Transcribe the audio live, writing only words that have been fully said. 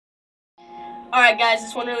Alright guys,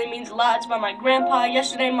 this one really means a lot. It's about my grandpa.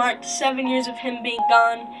 Yesterday marked 7 years of him being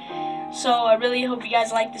gone. So I really hope you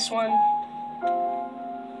guys like this one.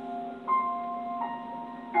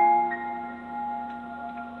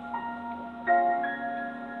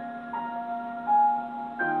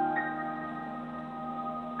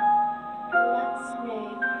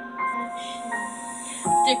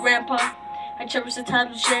 Dear Grandpa, I cherish the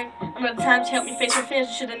times we shared. Remember the times you helped me face my fears.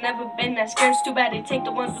 I should have never been that scared. It's too bad they take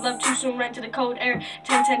the ones we love too soon, ran to the cold air.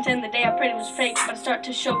 10, the day I prayed it was fake, but I start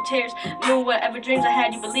to show tears. Knew whatever dreams I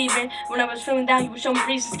had you believe in. When I was feeling down, you would show me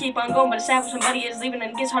reasons to keep on going. But it's sad when somebody is leaving,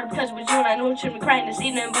 and it gets harder because it was you. And I know it shouldn't be crying this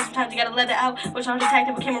evening, but sometimes you gotta let it out. Which heart attack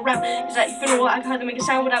never came around. Cause at your funeral, I could hardly make a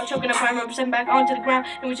sound without choking up. I remember stepping back onto the ground,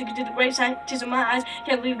 and wish you could do the great sight. Tears in my eyes,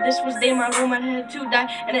 can't believe this was the day in my room. I had to die,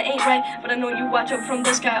 and it ain't right. But I know you watch over from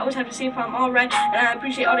the sky. I always have to see if I'm alright. And I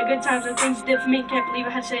appreciate all the good times and things you did for me. Can't believe I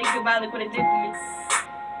had to say goodbye, look what it did for me.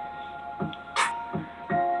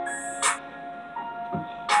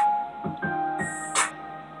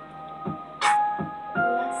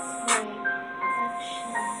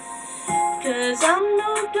 Cause I'm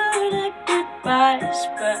no good at goodbyes,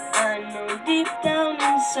 but I know deep down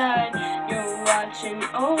inside you're watching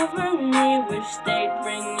over me. Wish they'd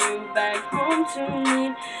bring you back home to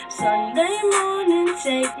me. Sunday morning,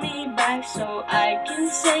 take me back so I can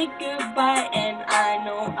say goodbye. And I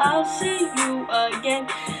know I'll see you again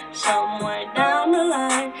somewhere down the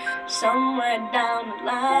line, somewhere down the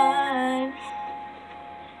line.